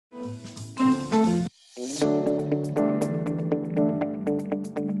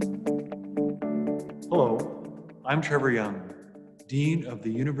I'm Trevor Young, Dean of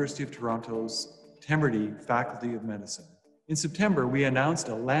the University of Toronto's Temerty Faculty of Medicine. In September, we announced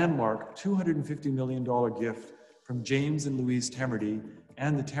a landmark $250 million gift from James and Louise Temerty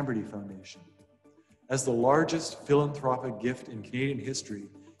and the Temerty Foundation. As the largest philanthropic gift in Canadian history,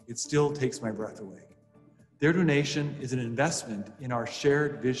 it still takes my breath away. Their donation is an investment in our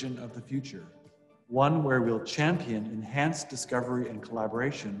shared vision of the future, one where we'll champion enhanced discovery and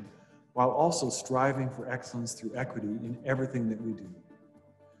collaboration while also striving for excellence through equity in everything that we do.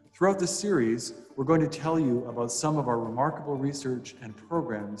 Throughout this series, we're going to tell you about some of our remarkable research and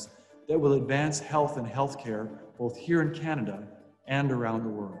programs that will advance health and healthcare both here in Canada and around the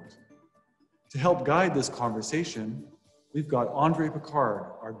world. To help guide this conversation, we've got André Picard,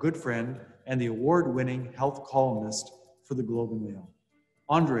 our good friend and the award-winning health columnist for the Globe and Mail.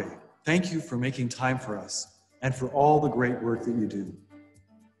 André, thank you for making time for us and for all the great work that you do.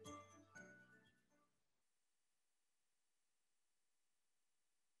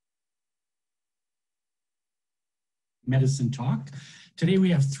 Medicine Talk. Today we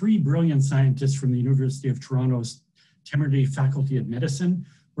have three brilliant scientists from the University of Toronto's Temerty Faculty of Medicine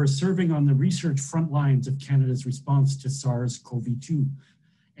who are serving on the research front lines of Canada's response to SARS-CoV-2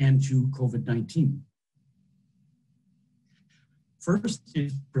 and to COVID-19. First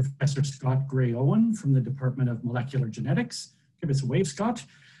is Professor Scott Gray-Owen from the Department of Molecular Genetics. Give us a wave, Scott.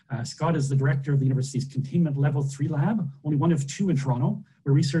 Scott is the director of the university's Containment Level 3 lab, only one of two in Toronto,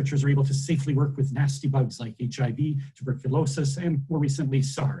 where researchers are able to safely work with nasty bugs like HIV, tuberculosis, and more recently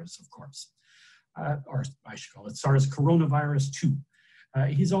SARS, of course. Or I should call it SARS coronavirus 2.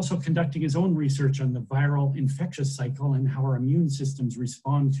 He's also conducting his own research on the viral infectious cycle and how our immune systems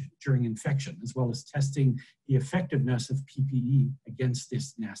respond during infection, as well as testing the effectiveness of PPE against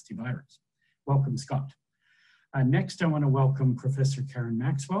this nasty virus. Welcome, Scott. Next, I want to welcome Professor Karen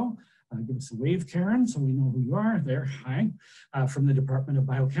Maxwell. Give us a wave, Karen, so we know who you are. There, hi, from the Department of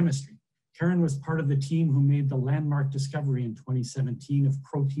Biochemistry. Karen was part of the team who made the landmark discovery in 2017 of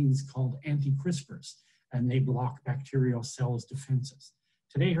proteins called anti-CRISPRs, and they block bacterial cells' defenses.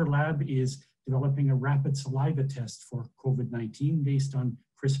 Today, her lab is developing a rapid saliva test for COVID-19 based on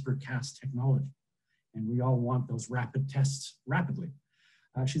CRISPR-Cas technology. And we all want those rapid tests rapidly.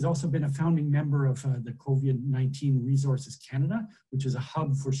 She's also been a founding member of the COVID-19 Resources Canada, which is a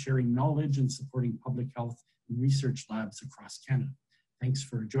hub for sharing knowledge and supporting public health and research labs across Canada. Thanks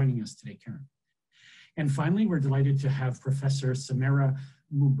for joining us today, Karen. And finally, we're delighted to have Professor Samira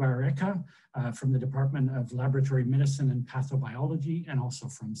Mubareka from the Department of Laboratory Medicine and Pathobiology, and also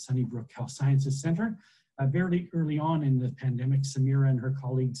from Sunnybrook Health Sciences Center. Very early on in the pandemic, Samira and her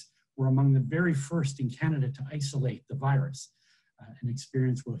colleagues were among the very first in Canada to isolate the virus. An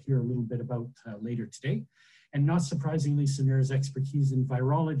experience we'll hear a little bit about later today. And not surprisingly, Samira's expertise in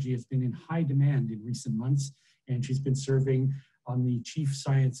virology has been in high demand in recent months, and she's been serving on the Chief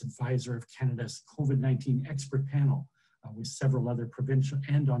Science Advisor of Canada's COVID-19 expert panel with several other provincial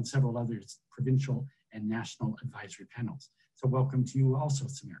and on several other provincial and national advisory panels. So welcome to you also,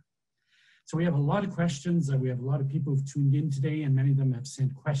 Samira. So we have a lot of questions. We have a lot of people who've tuned in today, and many of them have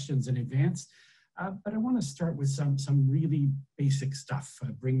sent questions in advance. But I want to start with some really basic stuff,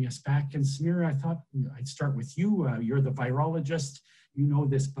 bringing us back. And Samira, I thought I'd start with you. You're the virologist. You know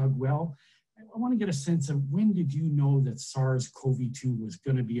this bug well. I want to get a sense of when did you know that SARS-CoV-2 was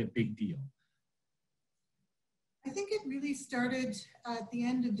going to be a big deal? I think it really started at the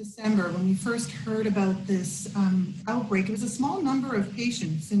end of December when we first heard about this outbreak. It was a small number of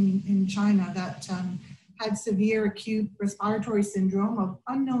patients in China that had severe acute respiratory syndrome of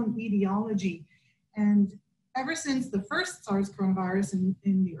unknown etiology. And ever since the first SARS coronavirus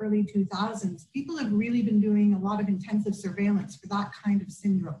in the early 2000s, people have really been doing a lot of intensive surveillance for that kind of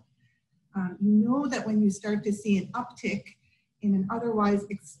syndrome. You know that when you start to see an uptick in an otherwise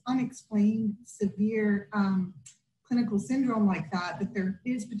unexplained severe clinical syndrome like that, that there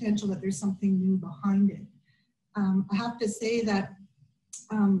is potential that there's something new behind it. I have to say that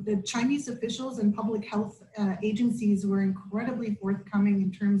the Chinese officials and public health agencies were incredibly forthcoming in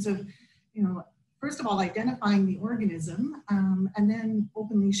terms of, first of all, identifying the organism and then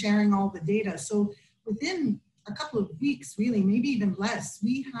openly sharing all the data. So within a couple of weeks, really, maybe even less,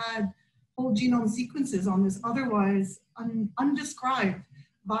 we had whole genome sequences on this otherwise undescribed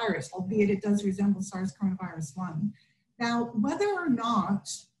virus, albeit it does resemble SARS coronavirus 1. Now, whether or not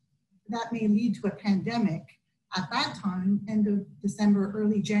that may lead to a pandemic at that time, end of December,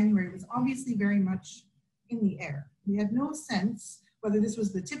 early January, was obviously very much in the air. We had no sense whether this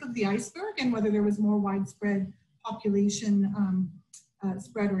was the tip of the iceberg and whether there was more widespread population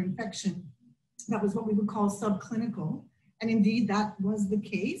spread or infection. That was what we would call subclinical. And indeed, that was the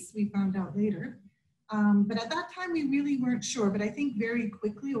case, we found out later. But at that time, we really weren't sure. But I think very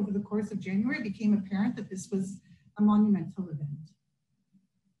quickly over the course of January, it became apparent that this was a monumental event.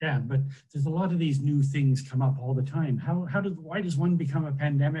 Yeah, but there's a lot of these new things come up all the time. Why does one become a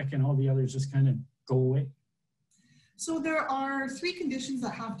pandemic and all the others just kind of go away? So there are 3 conditions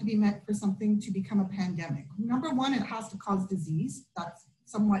that have to be met for something to become a pandemic. Number 1, it has to cause disease. That's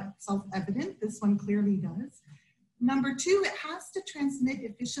somewhat self-evident. This one clearly does. Number 2, it has to transmit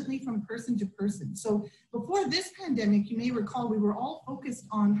efficiently from person to person. So before this pandemic, you may recall we were all focused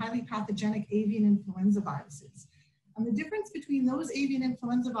on highly pathogenic avian influenza viruses. And the difference between those avian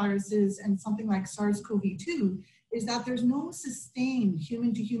influenza viruses and something like SARS-CoV-2 is that there's no sustained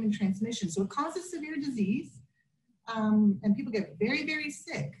human-to-human transmission. So it causes severe disease, and people get very, very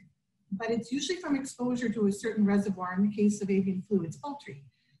sick, but it's usually from exposure to a certain reservoir. In the case of avian flu, it's poultry.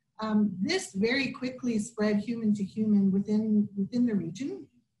 This very quickly spread human to human within the region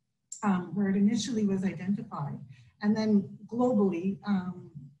where it initially was identified, and then globally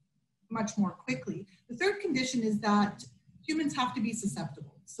much more quickly. The third condition is that humans have to be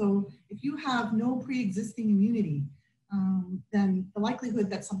susceptible. So if you have no pre-existing immunity, then the likelihood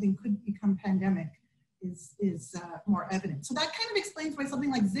that something could become pandemic is more evident. So that kind of explains why something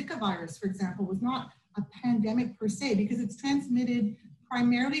like Zika virus, for example, was not a pandemic per se, because it's transmitted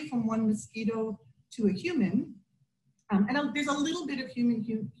primarily from one mosquito to a human. And there's a little bit of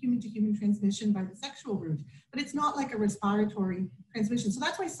human-to-human transmission by the sexual route, but it's not like a respiratory transmission. So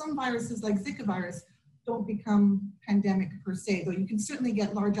that's why some viruses like Zika virus don't become pandemic per se, though you can certainly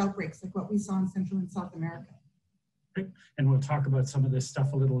get large outbreaks like what we saw in Central and South America. Right. And we'll talk about some of this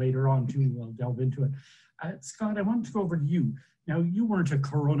stuff a little later on too. We'll delve into it. Scott, I want to go over to you. Now, you weren't a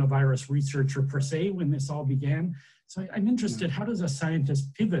coronavirus researcher per se when this all began. So I'm interested, how does a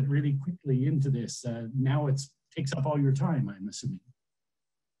scientist pivot really quickly into this? Now it takes up all your time, I'm assuming.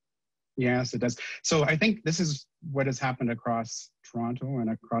 Yes, it does. So I think this is what has happened across Toronto and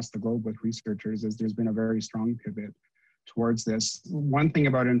across the globe with researchers, is there's been a very strong pivot towards this. One thing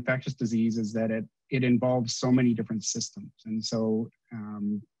about infectious disease is that it involves so many different systems. And so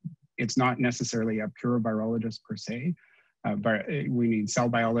it's not necessarily a pure virologist per se, but we need cell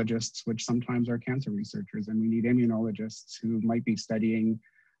biologists, which sometimes are cancer researchers, and we need immunologists who might be studying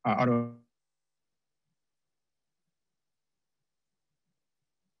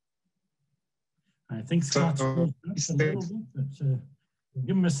I think Scott's a little bit, but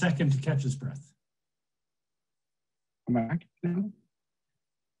give him a second to catch his breath. Am I back now?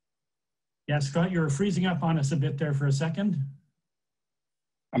 Yeah, Scott, you were freezing up on us a bit there for a second.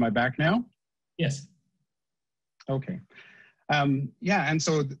 Am I back now? Yes. Okay. Yeah, and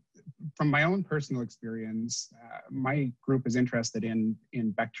so from my own personal experience, my group is interested in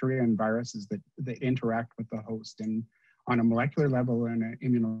bacteria and viruses that interact with the host, and on a molecular level and an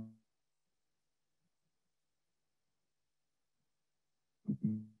immuno.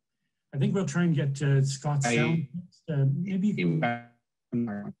 I think we'll try and get Scott's sound. Maybe you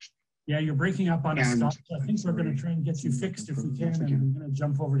can, yeah, you're breaking up on us, Scott. So I think we're going to try and get you fixed if we can. And I'm going to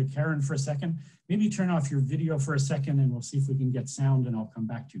jump over to Karen for a second. Maybe turn off your video for a second and we'll see if we can get sound, and I'll come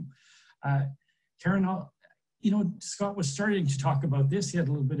back to you. Karen, Scott was starting to talk about this. He had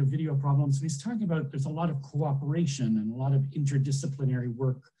a little bit of video problems. And he's talking about there's a lot of cooperation and a lot of interdisciplinary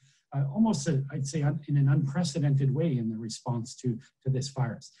work, almost, I'd say, in an unprecedented way in the response to this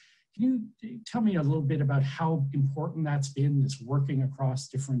virus. Can you tell me a little bit about how important that's been, this working across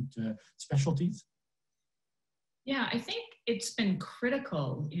different specialties? Yeah, I think it's been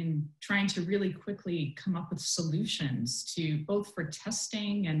critical in trying to really quickly come up with solutions to both for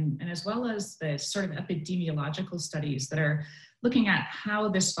testing and as well as the sort of epidemiological studies that are looking at how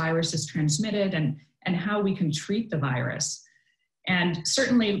this virus is transmitted and how we can treat the virus. And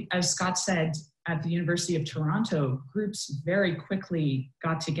certainly, as Scott said, at the University of Toronto, groups very quickly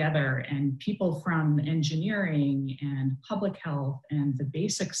got together, and people from engineering and public health and the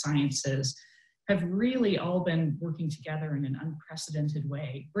basic sciences have really all been working together in an unprecedented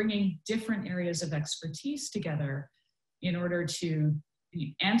way, bringing different areas of expertise together in order to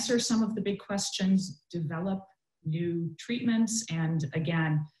answer some of the big questions, develop new treatments, and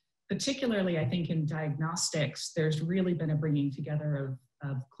again, particularly I think in diagnostics, there's really been a bringing together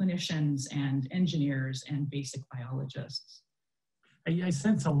of clinicians and engineers and basic biologists. I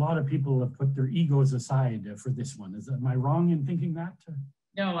sense a lot of people have put their egos aside for this one. Am I wrong in thinking that?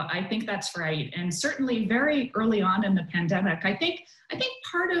 No, I think that's right. And certainly very early on in the pandemic, I think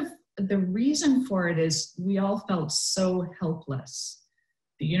part of the reason for it is we all felt so helpless.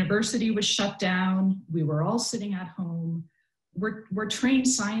 The university was shut down. We were all sitting at home. We're trained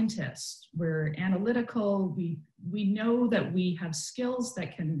scientists. We're analytical. We know that we have skills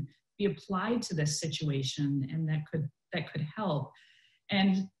that can be applied to this situation and that could help.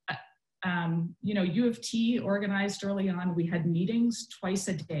 And you know, U of T organized early on, we had meetings twice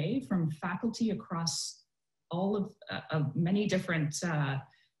a day from faculty across all of many different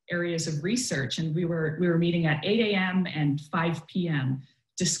areas of research. And we were meeting at 8 a.m. and 5 p.m.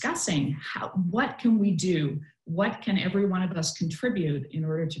 discussing what can we do? What can every one of us contribute in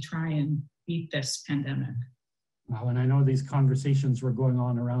order to try and beat this pandemic? Wow, and I know these conversations were going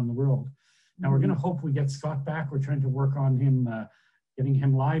on around the world. Now we're going to hope we get Scott back. We're trying to work on him, getting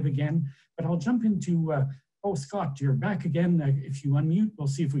him live again. But I'll jump into, oh, Scott, you're back again. If you unmute, we'll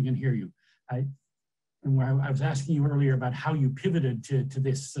see if we can hear you. I was asking you earlier about how you pivoted to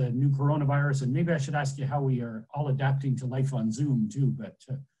this new coronavirus, and maybe I should ask you how we are all adapting to life on Zoom too, but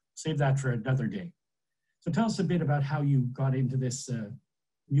save that for another day. So tell us a bit about how you got into this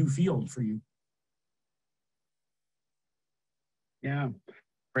new field for you. Yeah,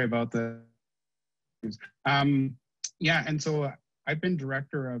 sorry about the yeah, and so I've been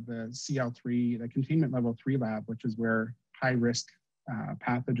director of the CL3, the Containment Level 3 lab, which is where high-risk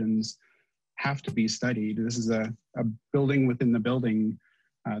pathogens have to be studied. This is a building within the building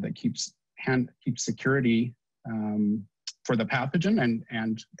that keeps security for the pathogen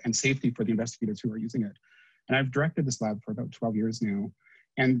and safety for the investigators who are using it. And I've directed this lab for about 12 years now.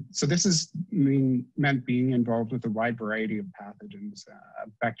 And so this has meant being involved with a wide variety of pathogens,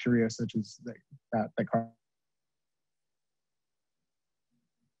 bacteria such as that cause.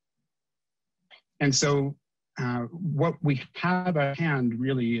 And so what we have at hand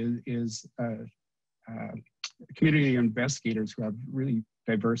really is community investigators who have really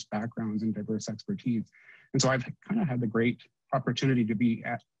diverse backgrounds and diverse expertise. And so I've kind of had the great opportunity to be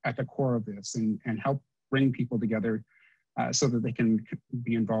at the core of this and help bring people together so that they can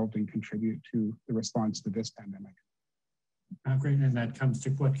be involved and contribute to the response to this pandemic. Great, and that comes to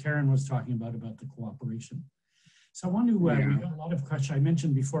what Karen was talking about the cooperation. So I want to, we got a lot of questions. I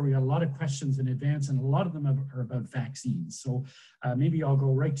mentioned before, we got a lot of questions in advance, and a lot of them are about vaccines. So maybe I'll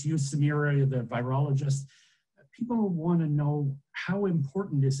go right to you, Samira, the virologist. People want to know, how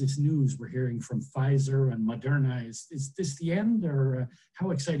important is this news we're hearing from Pfizer and Moderna? Is this the end, or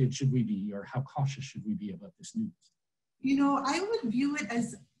how excited should we be, or how cautious should we be about this news? You know, I would view it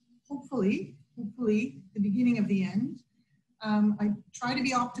as hopefully the beginning of the end. I try to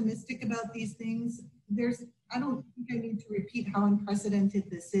be optimistic about these things. I don't think I need to repeat how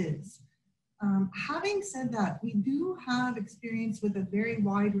unprecedented this is. Having said that, we do have experience with a very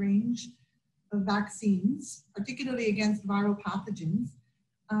wide range of vaccines, particularly against viral pathogens.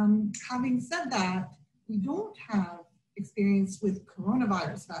 Having said that, we don't have experience with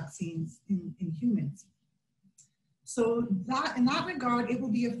coronavirus vaccines in humans. So that, in that regard, it will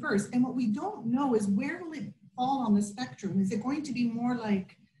be a first. And what we don't know is, where will it fall on the spectrum? Is it going to be more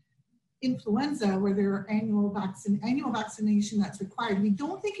like influenza, where there are annual vaccination that's required? We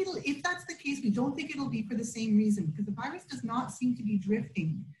don't think it'll, if that's the case, we don't think it'll be for the same reason, because the virus does not seem to be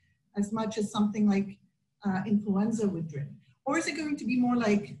drifting as much as something like influenza would drift. Or is it going to be more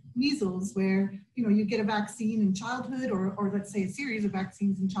like measles, where you get a vaccine in childhood, or let's say a series of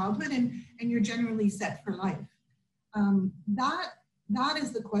vaccines in childhood, and you're generally set for life? That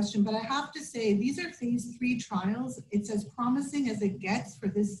is the question. But I have to say, these are phase 3 trials. It's as promising as it gets for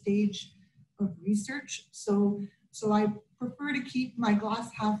this stage of research. So I prefer to keep my glass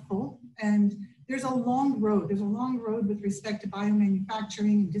half full. And there's a long road. There's a long road with respect to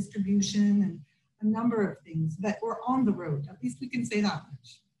biomanufacturing and distribution and a number of things, but we're on the road. At least we can say that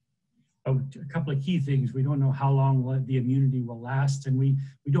much. Oh, a couple of key things. We don't know how long the immunity will last, and we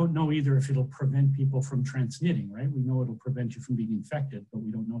don't know either if it'll prevent people from transmitting, right? We know it'll prevent you from being infected, but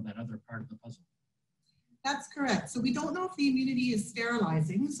we don't know that other part of the puzzle. That's correct. So we don't know if the immunity is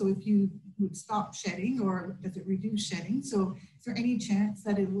sterilizing. So if you would stop shedding, or does it reduce shedding? So is there any chance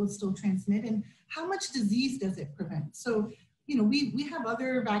that it will still transmit? And how much disease does it prevent? So, we have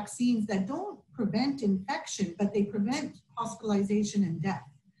other vaccines that don't prevent infection, but they prevent hospitalization and death.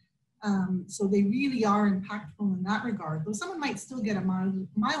 So they really are impactful in that regard. Though someone might still get a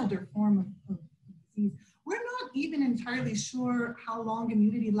milder form of disease. We're not even entirely sure how long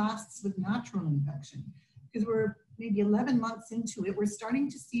immunity lasts with natural infection, because we're maybe 11 months into it. We're starting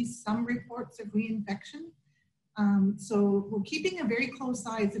to see some reports of reinfection. So we're keeping a very close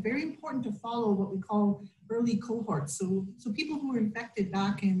eye. It's very important to follow what we call early cohorts. So people who were infected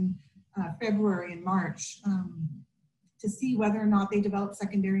back in February and March, to see whether or not they develop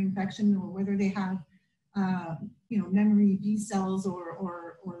secondary infection, or whether they have, memory B cells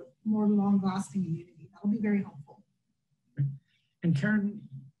or more long-lasting immunity. That'll be very helpful. And Karen,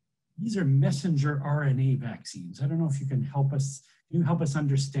 these are messenger RNA vaccines. I don't know if you can help us Can you help us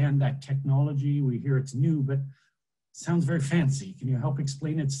understand that technology? We hear it's new, but it sounds very fancy. Can you help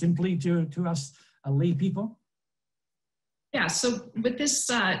explain it simply to us lay people? Yeah, so with this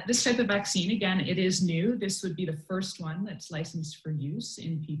type of vaccine, again, it is new. This would be the first one that's licensed for use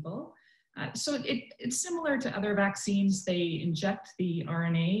in people. So it's similar to other vaccines. They inject the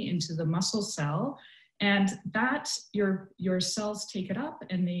RNA into the muscle cell, and that your cells take it up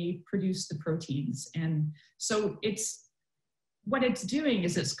and they produce the proteins. And so what it's doing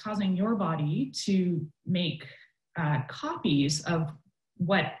is it's causing your body to make copies of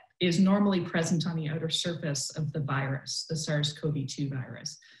what is normally present on the outer surface of the virus, the SARS-CoV-2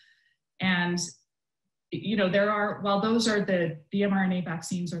 virus. And, you know, while those are the mRNA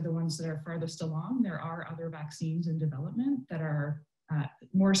vaccines are the ones that are farthest along, there are other vaccines in development that are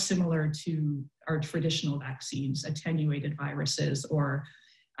more similar to our traditional vaccines, attenuated viruses or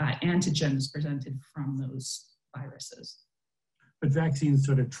antigens presented from those viruses. But vaccines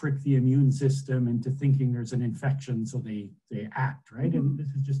sort of trick the immune system into thinking there's an infection, so they act, right? And this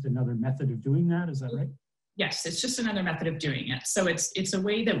is just another method of doing that, is that right? Yes, it's just another method of doing it. So it's a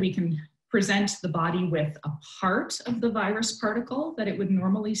way that we can present the body with a part of the virus particle that it would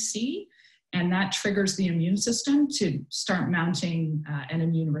normally see, and that triggers the immune system to start mounting an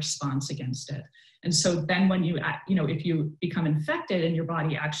immune response against it. And so then when if you become infected and your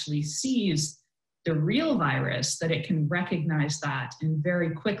body actually sees the real virus, that it can recognize that and very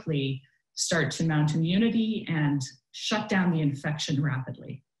quickly start to mount immunity and shut down the infection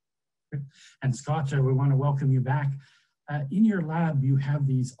rapidly. And Scott, we want to welcome you back. In your lab, you have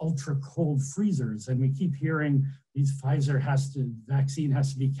these ultra cold freezers, and we keep hearing these Pfizer vaccine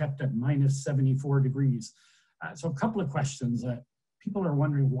has to be kept at minus 74 degrees. So a couple of questions. People are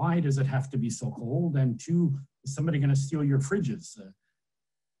wondering, why does it have to be so cold? And two, is somebody going to steal your fridges?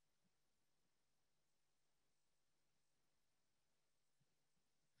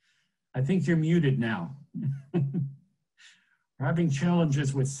 I think you're muted now. We're having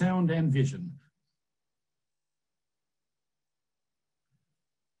challenges with sound and vision.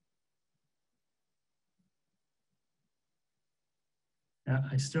 Yeah,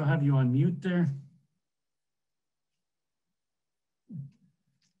 I still have you on mute there.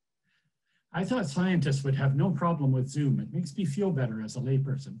 I thought scientists would have no problem with Zoom. It makes me feel better as a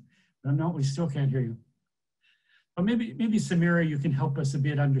layperson. But no, we still can't hear you. But maybe Samira, you can help us a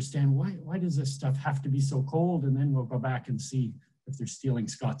bit understand why does this stuff have to be so cold, and then we'll go back and see if they're stealing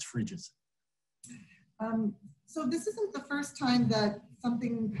Scott's fridges. So this isn't the first time that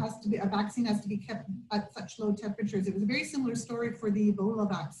a vaccine has to be kept at such low temperatures. It was a very similar story for the Ebola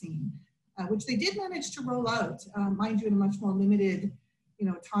vaccine, which they did manage to roll out, mind you, in a much more limited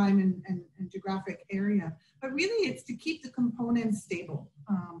time and geographic area. But really it's to keep the components stable,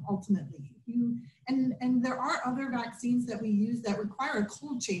 ultimately. And there are other vaccines that we use that require a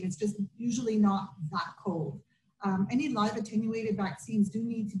cold chain. It's just usually not that cold. Any live attenuated vaccines do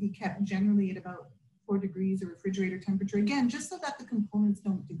need to be kept generally at about 4 degrees of refrigerator temperature, again, just so that the components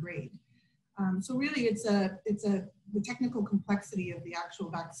don't degrade. So really it's the technical complexity of the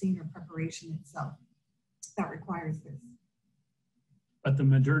actual vaccine or preparation itself that requires this. But the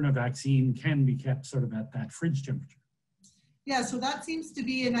Moderna vaccine can be kept sort of at that fridge temperature. Yeah, so that seems to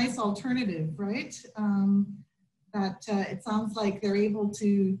be a nice alternative, right? It sounds like they're able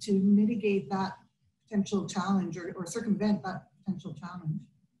to mitigate that potential challenge or circumvent that potential challenge.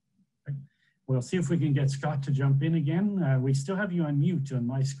 Okay. We'll see if we can get Scott to jump in again. We still have you on mute on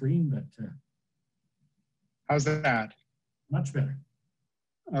my screen, but... How's that? Much better.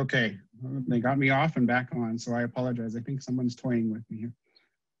 Okay, they got me off and back on, so I apologize. I think someone's toying with me here.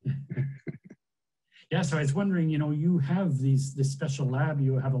 Yeah, so I was wondering, you have this special lab,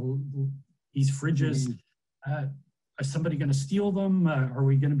 you have these fridges. Is somebody going to steal them? Are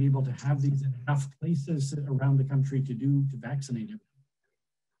we going to be able to have these in enough places around the country to vaccinate everyone?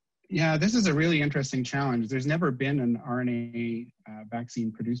 Yeah, this is a really interesting challenge. There's never been an RNA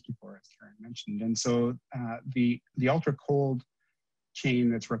vaccine produced before, as Karen mentioned. And so the ultra cold chain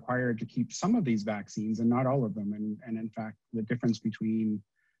that's required to keep some of these vaccines and not all of them. And in fact, the difference between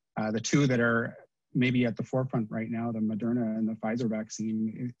the two that are maybe at the forefront right now, the Moderna and the Pfizer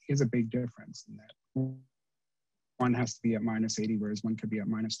vaccine, is a big difference in that one has to be at minus 80, whereas one could be at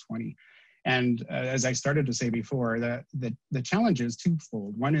minus 20. And as I started to say before, the challenge is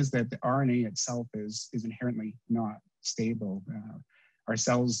twofold. One is that the RNA itself is inherently not stable. Our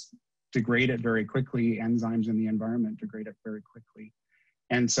cells degrade it very quickly. Enzymes in the environment degrade it very quickly.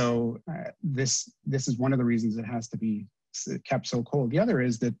 And so this is one of the reasons it has to be kept so cold. The other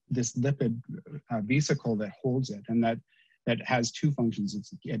is that this lipid vesicle that holds it, and that has two functions.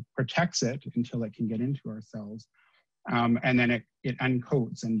 It protects it until it can get into our cells, And then it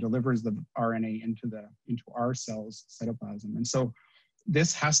uncoats and delivers the RNA into our cells' cytoplasm. And so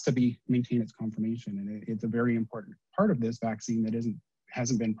this has to maintain its conformation, and it's a very important part of this vaccine that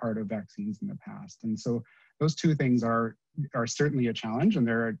hasn't been part of vaccines in the past. And so those two things are certainly a challenge, and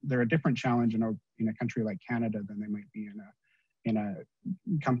they're a different challenge in a country like Canada than they might be in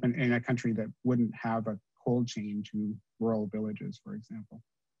a country that wouldn't have a cold chain to rural villages, for example.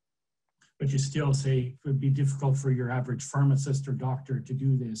 But you still say it would be difficult for your average pharmacist or doctor to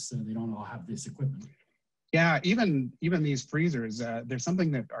do this. They don't all have this equipment. Yeah, even these freezers, there's something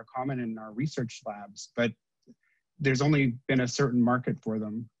that are common in our research labs, but there's only been a certain market for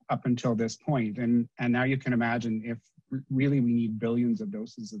them up until this point. And now you can imagine if really we need billions of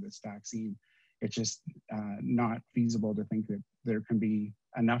doses of this vaccine, it's just not feasible to think that there can be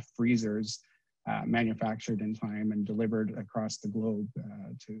enough freezers manufactured in time and delivered across the globe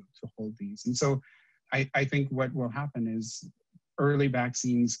to hold these. And so I think what will happen is early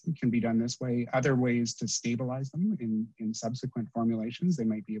vaccines can be done this way. Other ways to stabilize them in subsequent formulations, they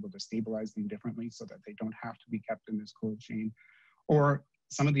might be able to stabilize them differently so that they don't have to be kept in this cold chain. Or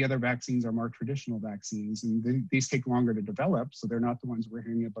some of the other vaccines are more traditional vaccines, and these take longer to develop, so they're not the ones we're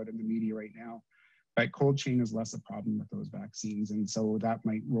hearing about in the media right now. But cold chain is less a problem with those vaccines, and so that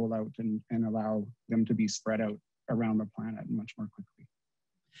might roll out and allow them to be spread out around the planet much more quickly.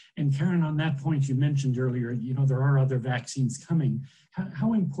 And Karen, on that point you mentioned earlier, there are other vaccines coming.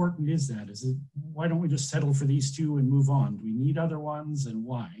 How important is that? Why don't we just settle for these two and move on? Do we need other ones, and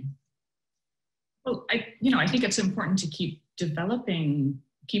why? Well, I think it's important to keep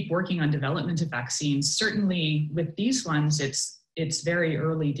working on development of vaccines. Certainly with these ones, it's very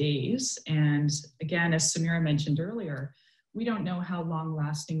early days. And again, as Samira mentioned earlier, we don't know how long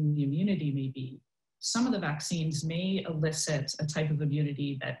lasting the immunity may be. Some of the vaccines may elicit a type of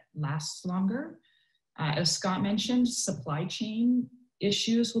immunity that lasts longer. As Scott mentioned, supply chain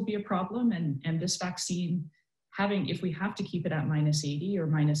issues will be a problem. And this vaccine, if we have to keep it at -80 or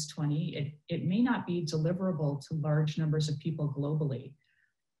 -20, it may not be deliverable to large numbers of people globally.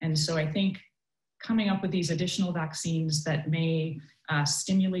 And so I think coming up with these additional vaccines that may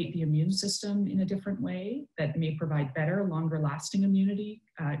stimulate the immune system in a different way, that may provide better, longer lasting immunity,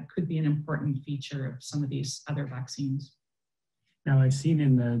 could be an important feature of some of these other vaccines. Now, I've seen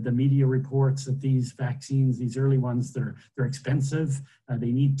in the media reports that these vaccines, these early ones, they're expensive.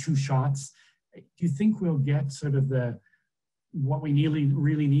 They need 2 shots. Do you think we'll get sort of what we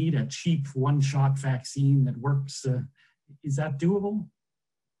really need, a cheap 1-shot vaccine that works? Is that doable?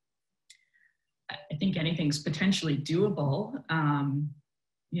 I think anything's potentially doable.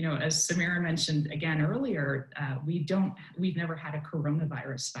 As Samira mentioned again earlier, we've never had a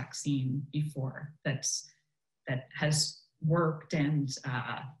coronavirus vaccine before that has worked, and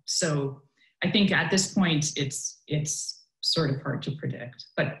so I think at this point it's sort of hard to predict.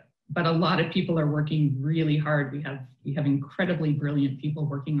 But a lot of people are working really hard. We have incredibly brilliant people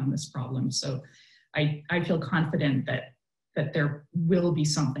working on this problem. So I feel confident that there will be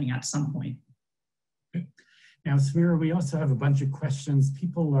something at some point. Now, Samira, we also have a bunch of questions.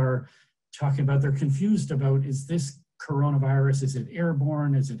 People are talking about, they're confused about, is this coronavirus, is it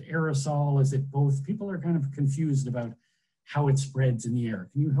airborne, is it aerosol, is it both? People are kind of confused about how it spreads in the air.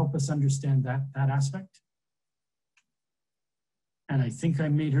 Can you help us understand that aspect? And I think I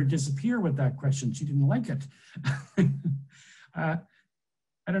made her disappear with that question. She didn't like it.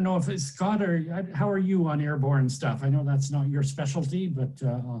 I don't know if it's Scott or how are you on airborne stuff? I know that's not your specialty, but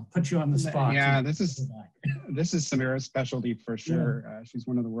I'll put you on the spot. Yeah, this is Samira's specialty for sure. Yeah. She's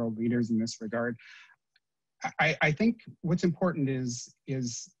one of the world leaders in this regard. I think what's important is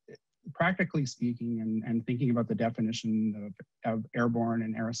practically speaking and thinking about the definition of airborne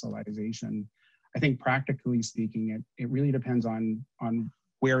and aerosolization. I think practically speaking, it really depends on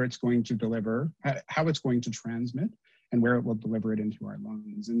where it's going to deliver, how it's going to transmit, and where it will deliver it into our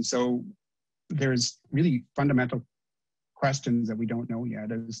lungs. And so there's really fundamental questions that we don't know yet,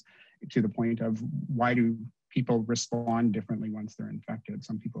 as to the point of why do people respond differently once they're infected.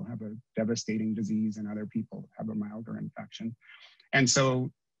 Some people have a devastating disease and other people have a milder infection. And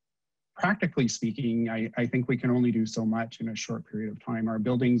so practically speaking, I think we can only do so much in a short period of time. Our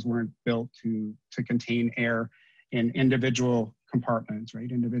buildings weren't built to contain air in individual compartments, right?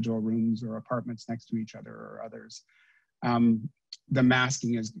 Individual rooms or apartments next to each other or others. The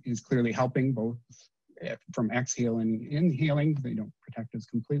masking is clearly helping, both from exhaling and inhaling. They don't protect us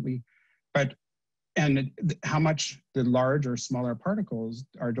completely, and how much the large or smaller particles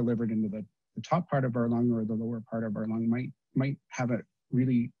are delivered into the top part of our lung or the lower part of our lung might have a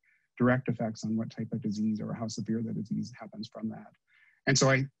really direct effects on what type of disease or how severe the disease happens from that. And so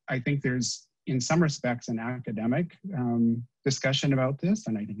I think there's in some respects an academic discussion about this,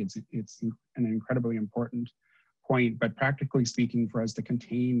 and I think it's an incredibly important point, but practically speaking, for us to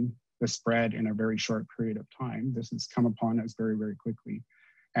contain the spread in a very short period of time, this has come upon us very, very quickly,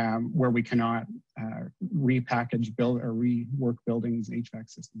 where we cannot repackage, build, or rework buildings, HVAC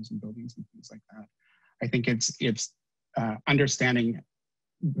systems and buildings and things like that. I think it's understanding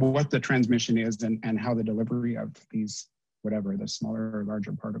what the transmission is and how the delivery of these, whatever, the smaller or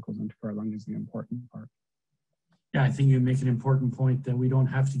larger particles into our lung is the important part. Yeah, I think you make an important point that we don't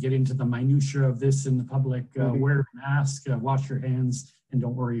have to get into the minutiae of this in the public. Wear a mask, wash your hands, and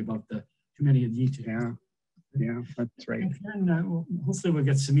don't worry about too many of the details. Yeah, that's right. And Karen, hopefully we'll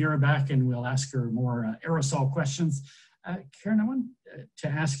get Samira back and we'll ask her more aerosol questions. Karen, I want to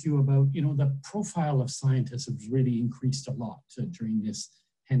ask you about, the profile of scientists has really increased a lot during this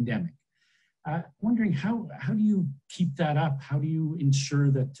pandemic. Wondering how do you keep that up? How do you ensure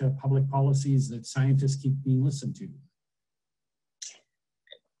that public policies, that scientists keep being listened to?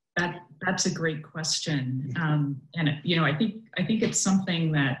 That's a great question, and I think it's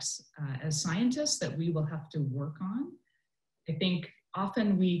something that as scientists that we will have to work on. I think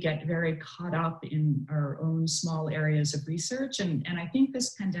often we get very caught up in our own small areas of research, and I think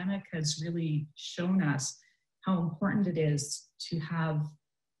this pandemic has really shown us how important it is to have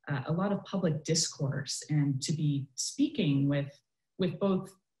a lot of public discourse and to be speaking with both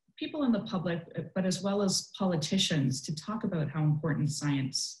people in the public, but as well as politicians, to talk about how important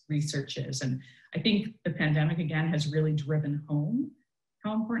science research is. And I think the pandemic, again, has really driven home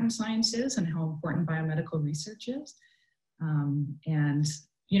how important science is and how important biomedical research is. And,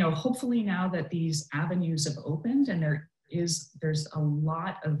 hopefully now that these avenues have opened and there's a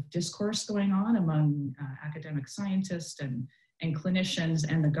lot of discourse going on among academic scientists and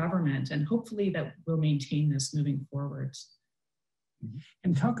clinicians and the government, and hopefully that will maintain this moving forward.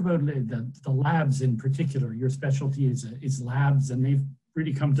 And talk about the labs in particular. Your specialty is labs, and they've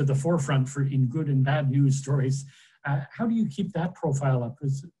really come to the forefront in good and bad news stories. How do you keep that profile up?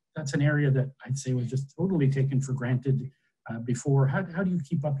 Because that's an area that I'd say was just totally taken for granted before. How do you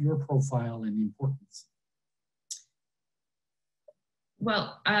keep up your profile and importance?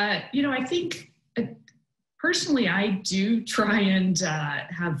 Well, I think personally, I do try and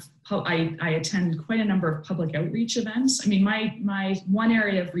I attend quite a number of public outreach events. I mean, my one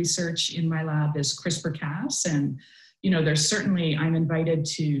area of research in my lab is CRISPR-Cas, and there's certainly, I'm invited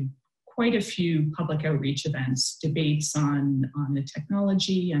to quite a few public outreach events, debates on the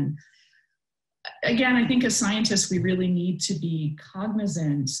technology. And again, I think as scientists, we really need to be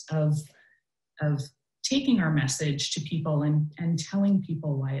cognizant of taking our message to people and telling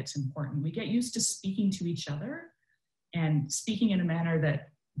people why it's important. We get used to speaking to each other and speaking in a manner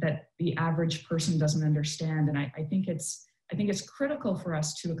that the average person doesn't understand. And I think it's critical for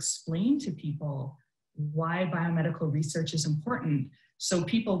us to explain to people why biomedical research is important, so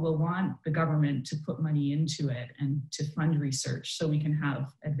people will want the government to put money into it and to fund research so we can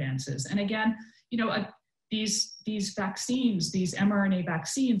have advances. And again, these vaccines, these mRNA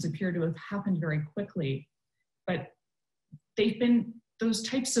vaccines appear to have happened very quickly, but those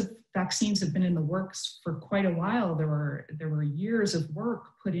types of vaccines have been in the works for quite a while. There were years of work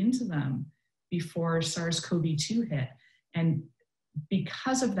put into them before SARS-CoV-2 hit. And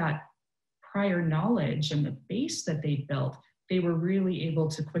because of that prior knowledge and the base that they built, they were really able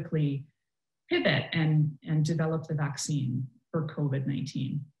to quickly pivot and develop the vaccine for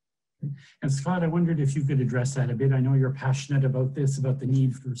COVID-19. And Scott, I wondered if you could address that a bit. I know you're passionate about this, about the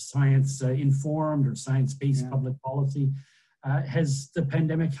need for science-informed or science-based public policy. Has the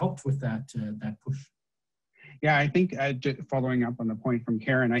pandemic helped with that push? Yeah, I think following up on the point from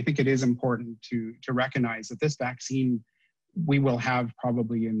Karen, I think it is important to recognize that this vaccine we will have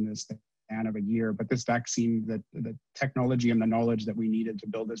probably in the span of a year, but this vaccine, the technology and the knowledge that we needed to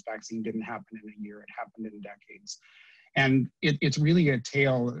build this vaccine didn't happen in a year, it happened in decades. And it's really a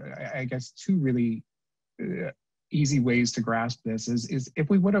tale, I guess, two really easy ways to grasp this is if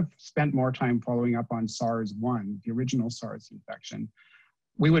we would have spent more time following up on SARS-1, the original SARS infection,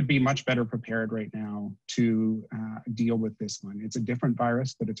 we would be much better prepared right now to deal with this one. It's a different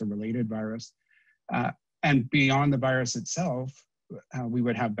virus, but it's a related virus. And beyond the virus itself, we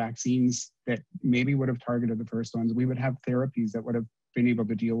would have vaccines that maybe would have targeted the first ones. We would have therapies that would have been able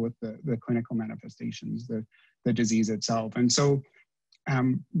to deal with the clinical manifestations, the disease itself. And so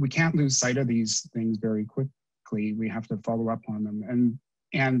we can't lose sight of these things very quickly. We have to follow up on them.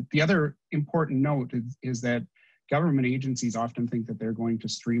 And the other important note is that government agencies often think that they're going to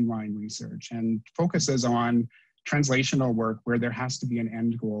streamline research and focuses on translational work where there has to be an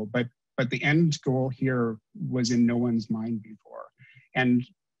end goal. But the end goal here was in no one's mind before. And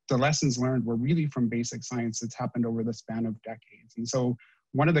the lessons learned were really from basic science that's happened over the span of decades. And so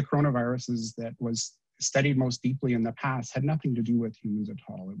one of the coronaviruses that was studied most deeply in the past had nothing to do with humans at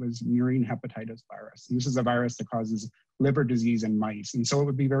all. It was murine hepatitis virus. And this is a virus that causes liver disease in mice. And so it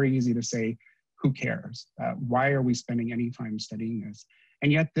would be very easy to say, who cares? Why are we spending any time studying this?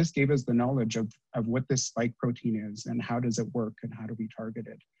 And yet this gave us the knowledge of what this spike protein is and how does it work and how do we target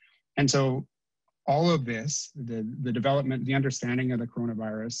it? And so all of this, the development, the understanding of the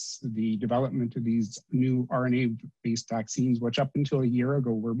coronavirus, the development of these new RNA-based vaccines, which up until a year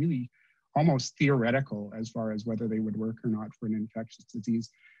ago were really almost theoretical as far as whether they would work or not for an infectious disease,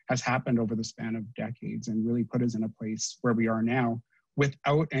 has happened over the span of decades and really put us in a place where we are now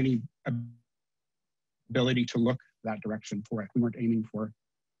without any ability to look that direction for it. We weren't aiming for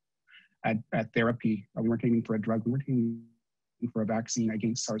a therapy. We weren't aiming for a drug. We weren't aiming for a vaccine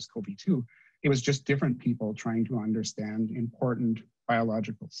against SARS-CoV-2. It was just different people trying to understand important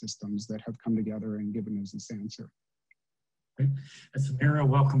biological systems that have come together and given us this answer. Samira,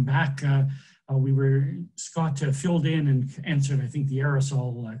 welcome back. Scott filled in and answered, I think, the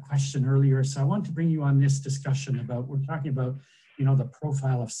aerosol question earlier. So I want to bring you on this discussion about, we're talking about, you know, the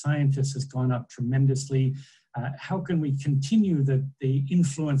profile of scientists has gone up tremendously. How can we continue the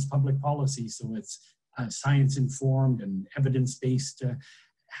influence public policy so it's science-informed and evidence-based?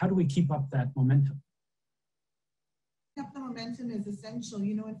 How do we keep up that momentum? The momentum is essential.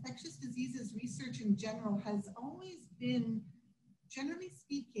 You know, infectious diseases research in general has always been, generally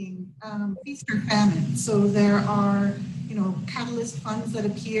speaking, feast or famine. So there are, you know, catalyst funds that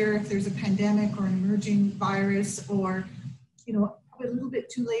appear if there's a pandemic or an emerging virus, or, you know, a little bit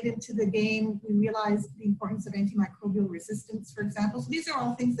too late into the game, we realize the importance of antimicrobial resistance, for example. So these are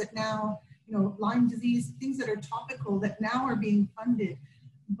all things that now, you know, Lyme disease, things that are topical that now are being funded.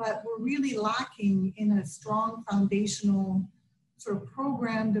 But we're really lacking in a strong foundational sort of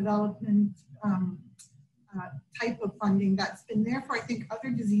program development type of funding that's been there for, I think, other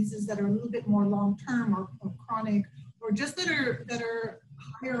diseases that are a little bit more long-term or chronic, or just that are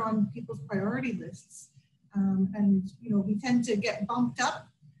higher on people's priority lists. And, you know, we tend to get bumped up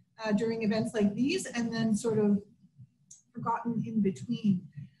during events like these and then sort of forgotten in between.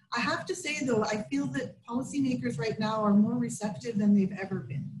 I have to say, though, I feel that policymakers right now are more receptive than they've ever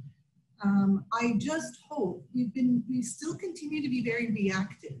been. I just hope we still continue to be very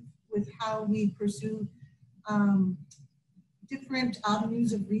reactive with how we pursue different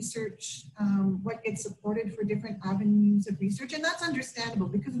avenues of research, what gets supported for different avenues of research. And that's understandable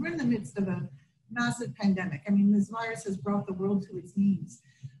because we're in the midst of a massive pandemic. I mean, this virus has brought the world to its knees.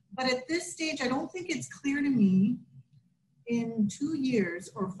 But at this stage, I don't think it's clear to me in 2 years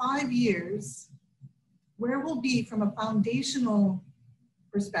or 5 years where we'll be from a foundational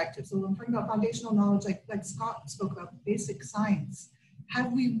perspective. So I'm talking about foundational knowledge, like Scott spoke about, basic science.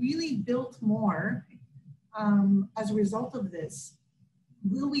 Have we really built more as a result of this?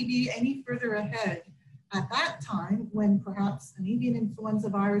 Will we be any further ahead at that time when perhaps an avian influenza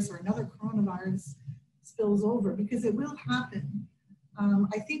virus or another coronavirus spills over? Because it will happen.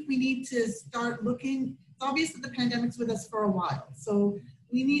 I think we need to start looking. It's obvious that the pandemic's with us for a while, so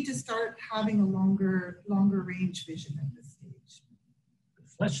we need to start having a longer range vision at this stage.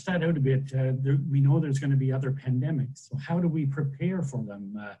 Flesh that out a bit. We know there's going to be other pandemics, so how do we prepare for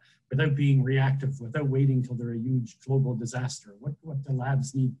them without being reactive, without waiting till they're a huge global disaster? What the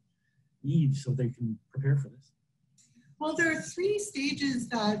labs need so they can prepare for this? Well, there are 3 stages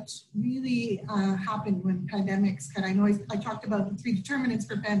that really happen when pandemics can. I know I talked about the 3 determinants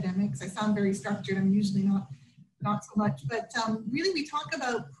for pandemics. I sound very structured. I'm usually not so much, but really we talk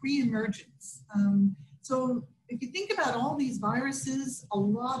about pre-emergence. So if you think about all these viruses, a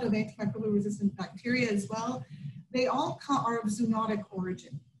lot of antimicrobial resistant bacteria as well, they all are of zoonotic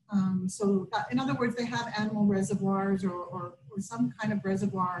origin. So that, in other words, they have animal reservoirs or some kind of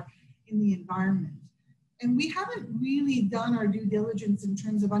reservoir in the environment. And we haven't really done our due diligence in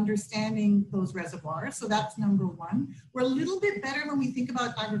terms of understanding those reservoirs. So that's number 1. We're a little bit better when we think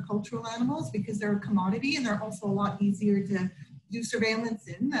about agricultural animals because they're a commodity and they're also a lot easier to do surveillance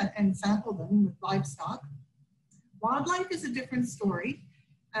in and sample them with livestock. Wildlife is a different story.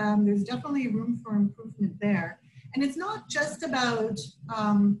 There's definitely room for improvement there. And it's not just about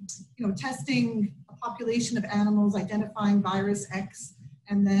you know, testing a population of animals, identifying virus X,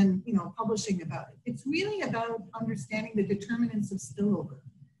 and then, you know, publishing about it. It's really about understanding the determinants of spillover.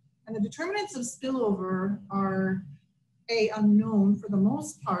 And the determinants of spillover are unknown for the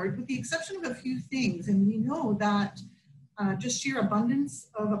most part, with the exception of a few things. And we know that just sheer abundance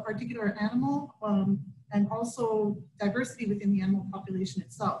of a particular animal and also diversity within the animal population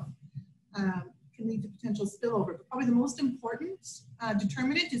itself can lead to potential spillover. But probably the most important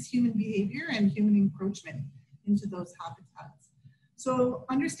determinant is human behavior and human encroachment into those habitats. So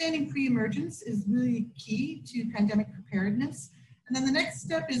understanding pre-emergence is really key to pandemic preparedness. And then the next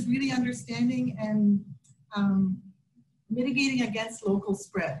step is really understanding and mitigating against local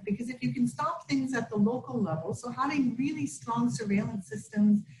spread. Because if you can stop things at the local level, so having really strong surveillance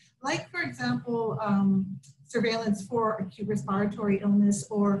systems, like for example, surveillance for acute respiratory illness,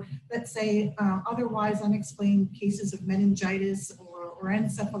 or let's say otherwise unexplained cases of meningitis or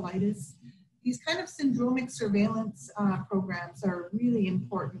encephalitis. These kind of syndromic surveillance programs are really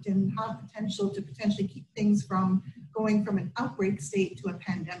important and have potential to potentially keep things from going from an outbreak state to a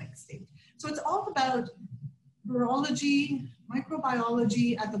pandemic state. So it's all about virology,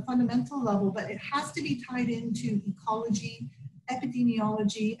 microbiology at the fundamental level, but it has to be tied into ecology,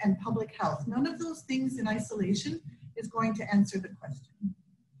 epidemiology, and public health. None of those things in isolation is going to answer the question.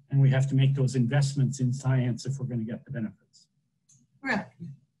 And we have to make those investments in science if we're going to get the benefits. Correct.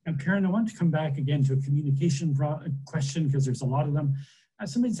 Now, Karen, I want to come back again to a communication question because there's a lot of them.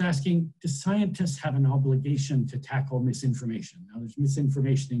 Somebody's asking, do scientists have an obligation to tackle misinformation? Now, there's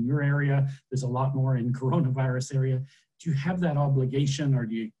misinformation in your area. There's a lot more in coronavirus area. Do you have that obligation, or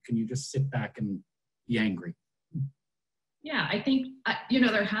can you just sit back and be angry? Yeah, I think,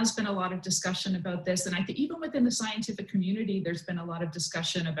 there has been a lot of discussion about this. And I think even within the scientific community, there's been a lot of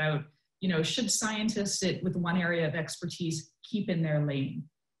discussion about, should scientists with one area of expertise keep in their lane?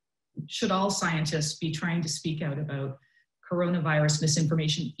 Should all scientists be trying to speak out about coronavirus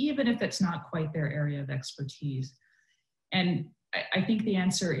misinformation, even if it's not quite their area of expertise? And I think the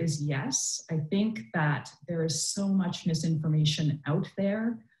answer is yes. I think that there is so much misinformation out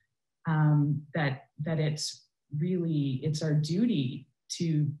there that it's our duty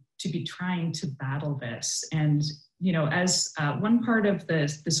to be trying to battle this. And as one part of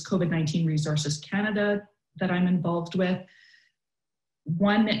this COVID-19 Resources Canada that I'm involved with,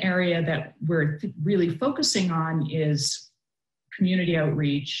 one area that we're really focusing on is community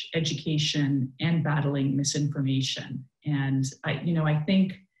outreach, education, and battling misinformation. And I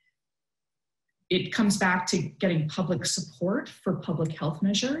think it comes back to getting public support for public health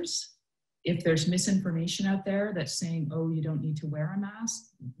measures. If there's misinformation out there that's saying, oh, you don't need to wear a mask,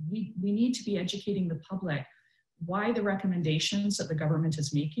 we need to be educating the public why the recommendations that the government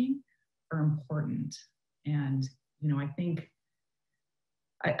is making are important. And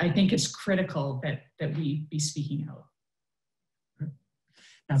I think it's critical that we be speaking out.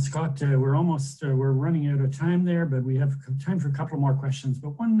 Now, Scott, we're running out of time there, but we have time for a couple more questions.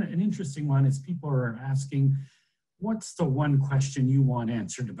 But an interesting one is people are asking, what's the one question you want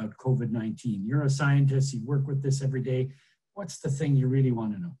answered about COVID-19? You're a scientist, you work with this every day. What's the thing you really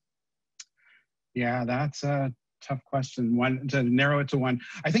want to know? Yeah, that's a tough question. To narrow it to one.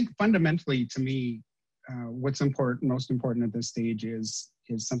 I think fundamentally to me, what's most important at this stage is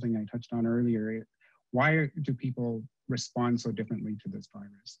something I touched on earlier. Why do people respond so differently to this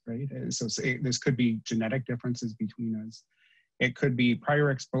virus, right? So this could be genetic differences between us. It could be prior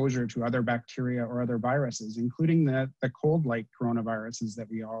exposure to other bacteria or other viruses, including the cold-like coronaviruses that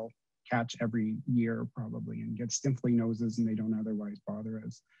we all catch every year probably and get sniffly noses and they don't otherwise bother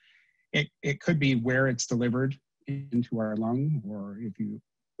us. It could be where it's delivered into our lung, or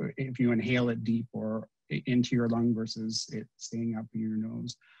if you inhale it deep or into your lung versus it staying up in your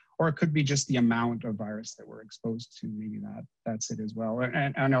nose. Or it could be just the amount of virus that we're exposed to. Maybe that's it as well.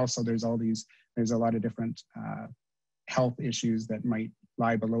 And also there's a lot of different health issues that might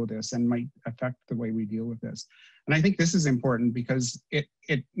lie below this and might affect the way we deal with this. And I think this is important because it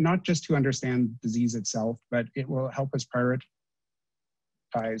not just to understand disease itself, but it will help us prioritize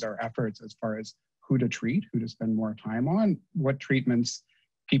our efforts as far as who to treat, who to spend more time on, what treatments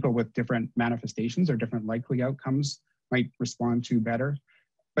people with different manifestations or different likely outcomes might respond to better.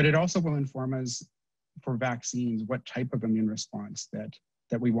 But it also will inform us for vaccines, what type of immune response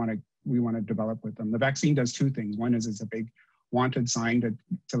that we want to develop with them. The vaccine does two things. One is it's a big wanted sign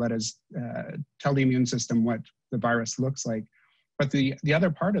to let us tell the immune system what the virus looks like. But the other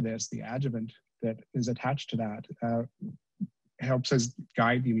part of this, the adjuvant that is attached to that, helps us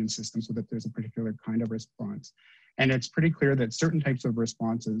guide the immune system so that there's a particular kind of response. And it's pretty clear that certain types of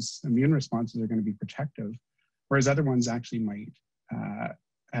responses, immune responses, are going to be protective, whereas other ones actually might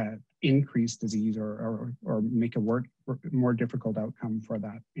increase disease or make a more difficult outcome for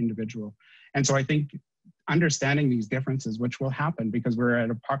that individual. And so I think understanding these differences, which will happen because we're at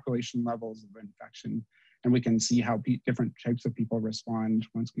a population levels of infection, and we can see how different types of people respond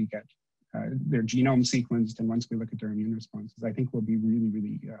once we get their genome sequenced and once we look at their immune responses, I think will be really,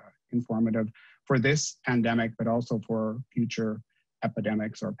 really informative for this pandemic, but also for future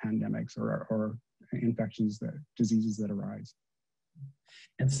epidemics or pandemics or infections, diseases that arise.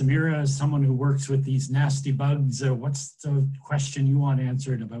 And Samira, as someone who works with these nasty bugs, what's the question you want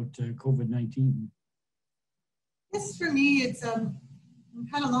answered about COVID-19? Yes, for me, it's I've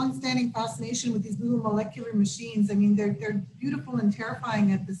had a long-standing fascination with these little molecular machines. I mean, they're beautiful and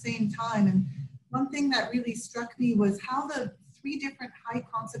terrifying at the same time. And one thing that really struck me was how the 3 different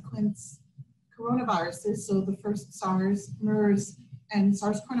high-consequence coronaviruses, so the first SARS, MERS, and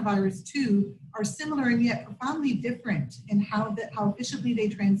SARS coronavirus 2, are similar and yet profoundly different in how efficiently they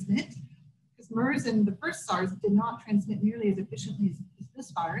transmit. Because MERS and the first SARS did not transmit nearly as efficiently as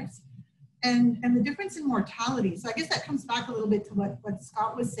this virus. And the difference in mortality. So I guess that comes back a little bit to what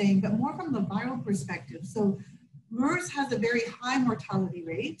Scott was saying, but more from the viral perspective. So MERS has a very high mortality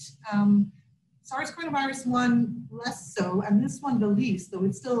rate. SARS coronavirus 1 less so, and this one the least, though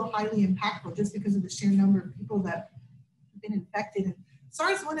it's still highly impactful just because of the sheer number of people that have been infected. And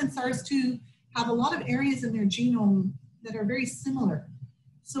SARS 1 and SARS 2 have a lot of areas in their genome that are very similar.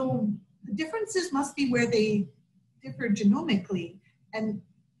 So the differences must be where they differ genomically, and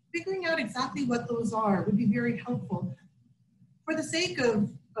figuring out exactly what those are would be very helpful for the sake of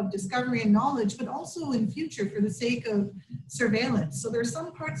discovery and knowledge, but also in future for the sake of surveillance. So there are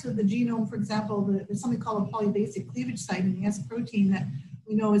some parts of the genome, for example, there's something called a polybasic cleavage site in the S protein that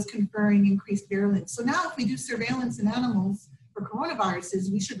we know is conferring increased virulence. So now if we do surveillance in animals for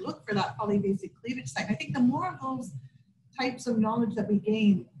coronaviruses, we should look for that polybasic cleavage site. And I think the more of those types of knowledge that we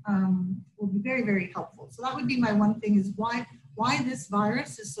gain will be very, very helpful. So that would be my one thing, is why this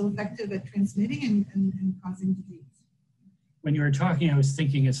virus is so effective at transmitting and causing disease. When you were talking, I was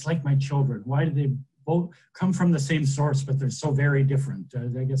thinking, it's like my children. Why do they both come from the same source, but they're so very different?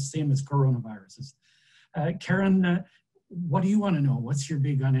 I guess same as coronaviruses. Karen, what do you want to know? What's your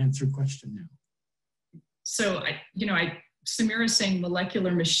big unanswered question now? So, Samira saying molecular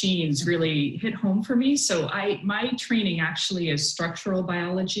machines really hit home for me. So my training actually is structural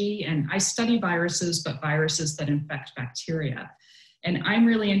biology, and I study viruses, but viruses that infect bacteria. And I'm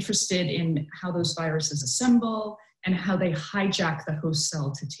really interested in how those viruses assemble and how they hijack the host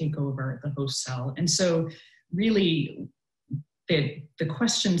cell to take over the host cell. And so really the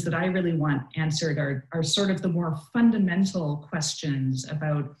questions that I really want answered are sort of the more fundamental questions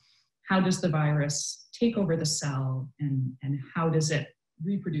about how does the virus take over the cell, and how does it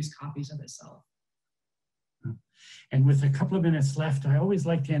reproduce copies of itself? And with a couple of minutes left, I always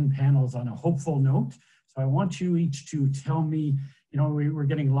like to end panels on a hopeful note. So I want you each to tell me, we're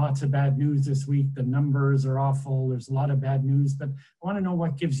getting lots of bad news this week. The numbers are awful. There's a lot of bad news, but I want to know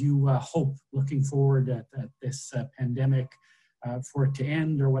what gives you hope looking forward at this pandemic, for it to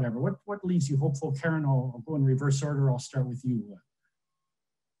end or whatever. What leaves you hopeful? Karen, I'll go in reverse order. I'll start with you.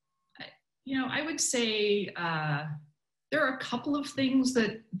 I would say there are a couple of things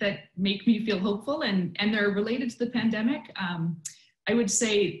that make me feel hopeful, and they're related to the pandemic. I would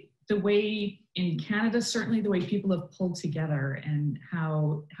say the way in Canada, certainly the way people have pulled together and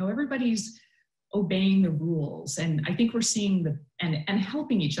how everybody's obeying the rules. And I think we're seeing and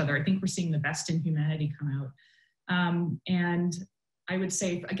helping each other. I think we're seeing the best in humanity come out. And I would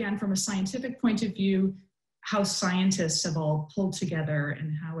say, again, from a scientific point of view, how scientists have all pulled together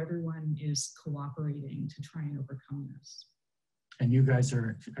and how everyone is cooperating to try and overcome this. And you guys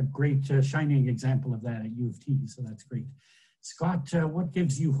are a great shining example of that at U of T, so that's great. Scott, what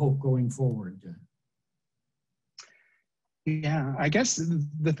gives you hope going forward? Yeah, I guess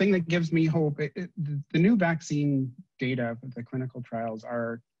the thing that gives me hope, the new vaccine data, the clinical trials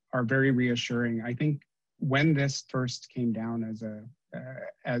are very reassuring. I think when this first came down as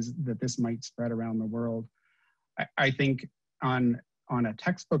that this might spread around the world, I think on a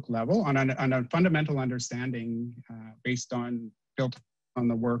textbook level, on a fundamental understanding built on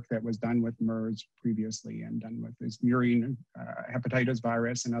the work that was done with MERS previously and done with this murine hepatitis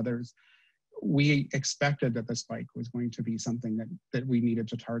virus and others, we expected that the spike was going to be something that we needed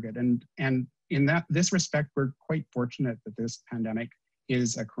to target. And in this respect, we're quite fortunate that this pandemic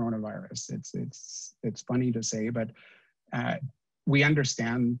is a coronavirus. It's funny to say, but we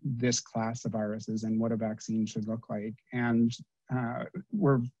understand this class of viruses and what a vaccine should look like. And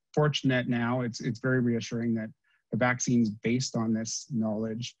we're fortunate now, it's very reassuring that the vaccines based on this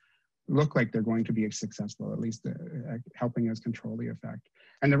knowledge look like they're going to be successful, at least helping us control the effect.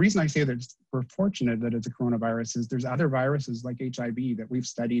 And the reason I say that we're fortunate that it's a coronavirus is there's other viruses like HIV that we've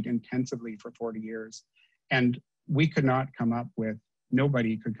studied intensively for 40 years. And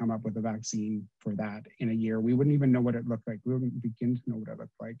nobody could come up with a vaccine for that in a year. We wouldn't even know what it looked like. We wouldn't begin to know what it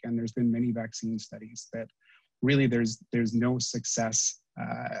looked like. And there's been many vaccine studies that really there's no success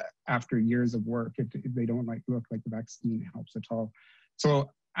after years of work. They don't look like the vaccine helps at all. So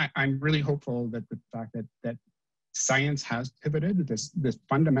I'm really hopeful that the fact that science has pivoted, this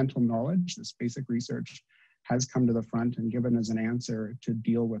fundamental knowledge, this basic research has come to the front and given us an answer to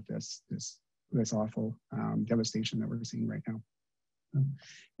deal with this awful devastation that we're seeing right now.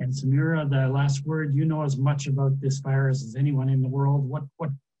 And Samira, the last word, you know as much about this virus as anyone in the world.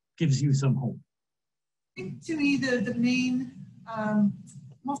 What gives you some hope? I think to me, the main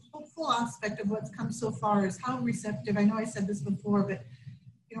most hopeful aspect of what's come so far is how receptive, I know I said this before, but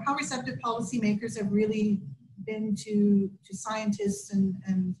how receptive policymakers have really been to scientists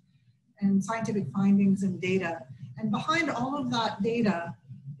and scientific findings and data. And behind all of that data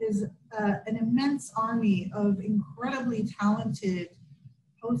is an immense army of incredibly talented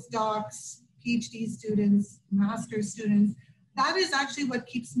postdocs, PhD students, master's students. That is actually what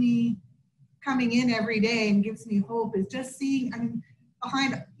keeps me coming in every day and gives me hope, is just seeing, I mean,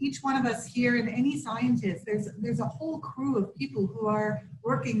 behind each one of us here and any scientist, there's a whole crew of people who are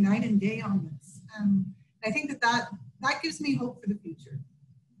working night and day on this. I think that gives me hope for the future.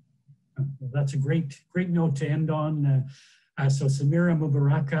 Well, that's a great note to end on. So Samira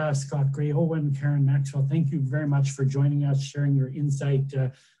Mubareka, Scott Gray-Owen, Karen Maxwell, thank you very much for joining us, sharing your insight.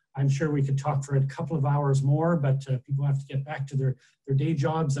 I'm sure we could talk for a couple of hours more, but people have to get back to their day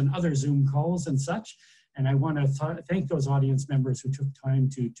jobs and other Zoom calls and such. And I want to thank those audience members who took time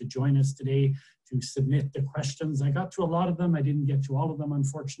to join us today, to submit the questions. I got to a lot of them. I didn't get to all of them,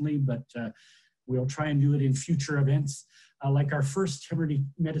 unfortunately, but we'll try and do it in future events. Like our first Temerty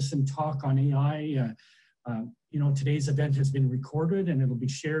Medicine Talk on AI, today's event has been recorded and it'll be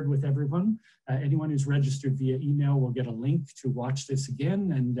shared with everyone. Anyone who's registered via email will get a link to watch this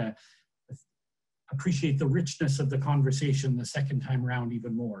again, and appreciate the richness of the conversation the second time around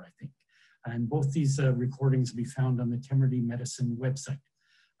even more, I think. And both these recordings will be found on the Temerty Medicine website.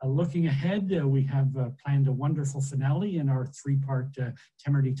 Looking ahead, we have planned a wonderful finale in our three-part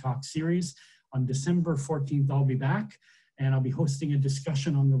Temerty Talk series. On December 14th, I'll be back, and I'll be hosting a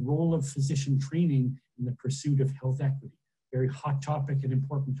discussion on the role of physician training in the pursuit of health equity. Very hot topic and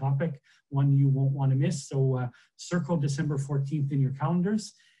important topic, one you won't want to miss. So circle December 14th in your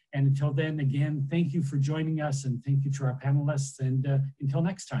calendars. And until then, again, thank you for joining us, and thank you to our panelists. And until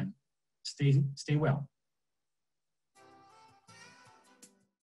next time, stay well.